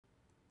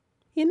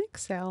In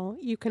Excel,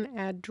 you can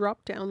add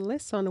drop-down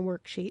lists on a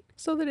worksheet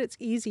so that it's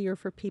easier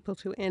for people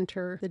to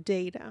enter the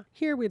data.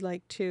 Here we'd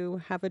like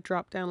to have a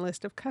drop-down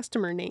list of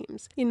customer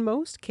names. In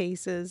most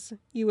cases,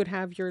 you would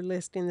have your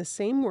list in the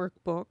same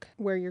workbook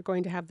where you're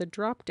going to have the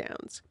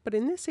drop-downs. But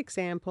in this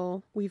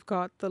example, we've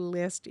got the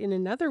list in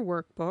another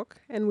workbook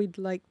and we'd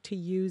like to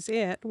use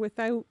it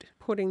without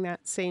putting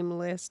that same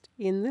list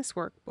in this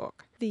workbook.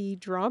 The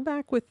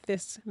drawback with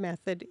this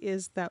method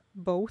is that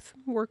both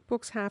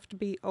workbooks have to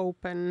be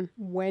open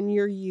when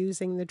you're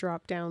using the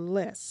drop-down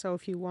list. So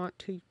if you want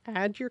to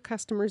add your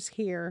customers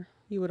here,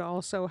 you would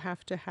also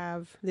have to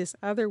have this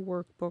other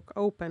workbook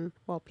open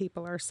while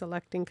people are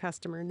selecting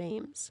customer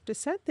names. To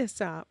set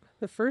this up,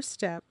 the first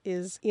step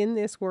is in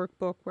this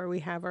workbook where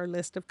we have our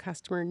list of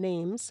customer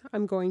names,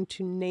 I'm going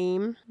to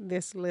name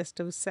this list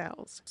of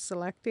cells.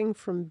 Selecting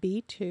from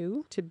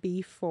B2 to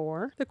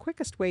B4, the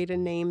quickest way to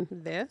name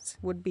this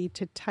would be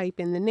to type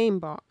in the name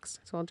box.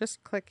 So I'll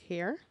just click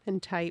here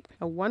and type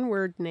a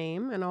one-word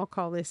name, and I'll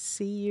call this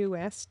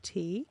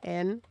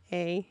CUSTNAME.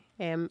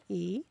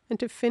 And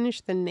to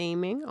finish the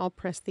naming, I'll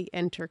press the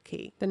Enter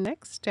key. The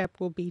next step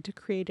will be to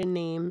create a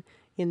name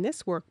in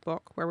this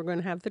workbook where we're going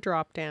to have the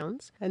drop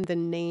downs, and the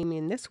name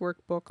in this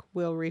workbook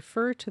will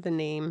refer to the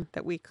name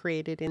that we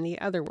created in the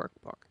other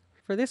workbook.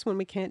 For this one,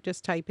 we can't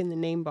just type in the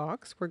name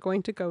box. We're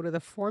going to go to the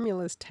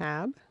Formulas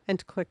tab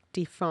and click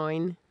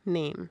Define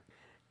Name.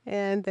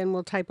 And then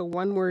we'll type a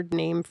one-word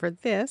name for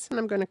this, and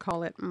I'm going to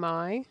call it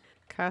My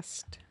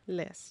Cust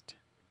List.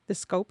 The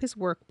scope is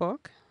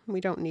workbook.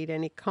 We don't need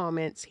any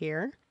comments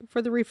here.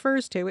 For the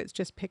refers to, it's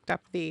just picked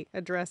up the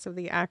address of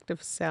the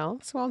active cell,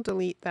 so I'll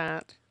delete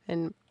that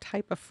and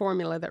type a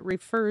formula that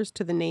refers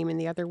to the name in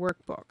the other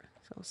workbook.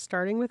 So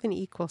starting with an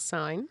equal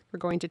sign, we're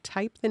going to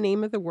type the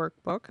name of the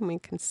workbook, and we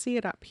can see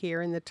it up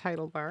here in the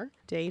title bar,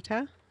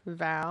 data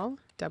val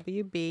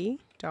wb.xlsx.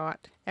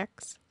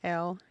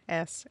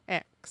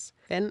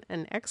 Then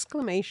an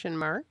exclamation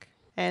mark,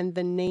 and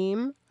the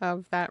name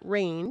of that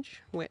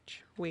range,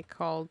 which we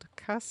called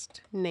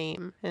cust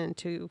name. And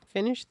to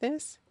finish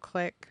this,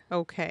 click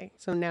OK.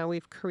 So now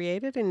we've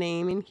created a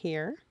name in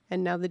here,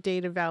 and now the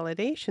data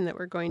validation that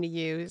we're going to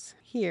use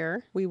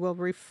here, we will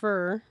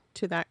refer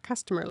to that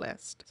customer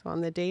list. So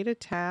on the Data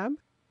tab,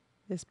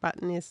 this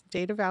button is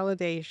Data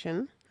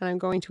Validation, and I'm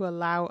going to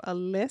allow a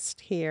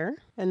list here,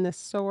 and the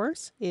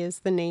source is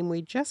the name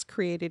we just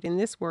created in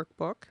this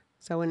workbook.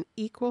 So an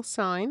equal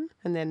sign,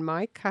 and then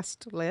My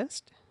Cust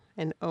List,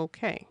 and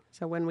OK.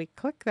 So when we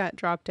click that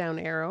drop-down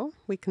arrow,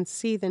 we can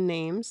see the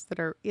names that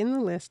are in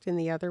the list in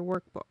the other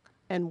workbook.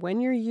 And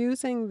when you're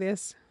using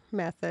this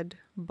method,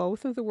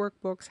 both of the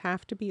workbooks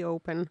have to be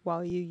open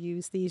while you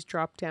use these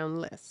drop-down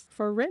lists.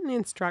 For written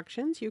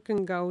instructions, you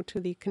can go to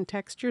the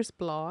Contextures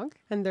blog,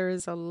 and there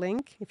is a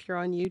link, if you're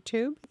on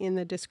YouTube, in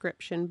the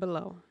description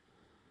below.